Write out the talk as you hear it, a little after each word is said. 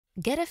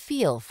Get a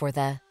feel for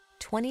the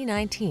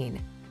 2019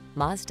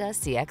 Mazda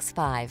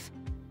CX-5.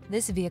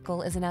 This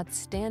vehicle is an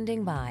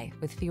outstanding buy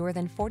with fewer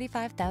than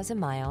 45,000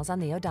 miles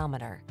on the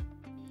odometer.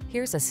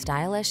 Here's a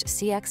stylish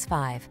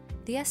CX-5,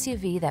 the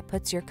SUV that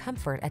puts your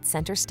comfort at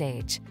center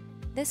stage.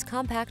 This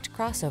compact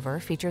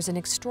crossover features an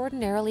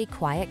extraordinarily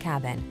quiet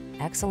cabin,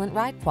 excellent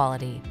ride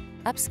quality,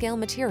 upscale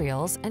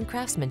materials and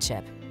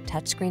craftsmanship,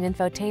 touchscreen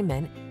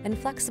infotainment, and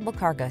flexible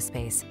cargo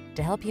space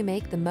to help you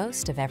make the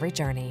most of every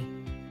journey.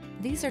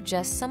 These are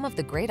just some of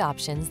the great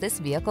options this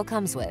vehicle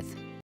comes with: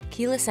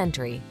 keyless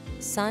entry,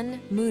 sun,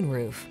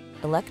 moonroof,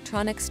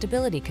 electronic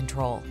stability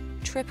control,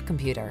 trip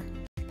computer,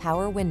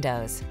 power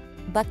windows,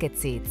 bucket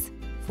seats,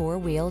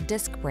 four-wheel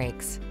disc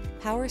brakes,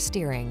 power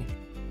steering.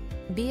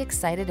 Be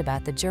excited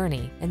about the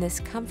journey in this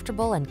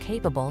comfortable and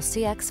capable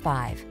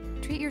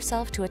CX-5. Treat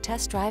yourself to a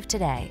test drive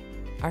today.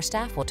 Our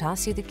staff will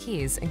toss you the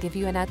keys and give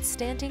you an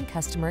outstanding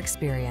customer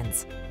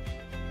experience.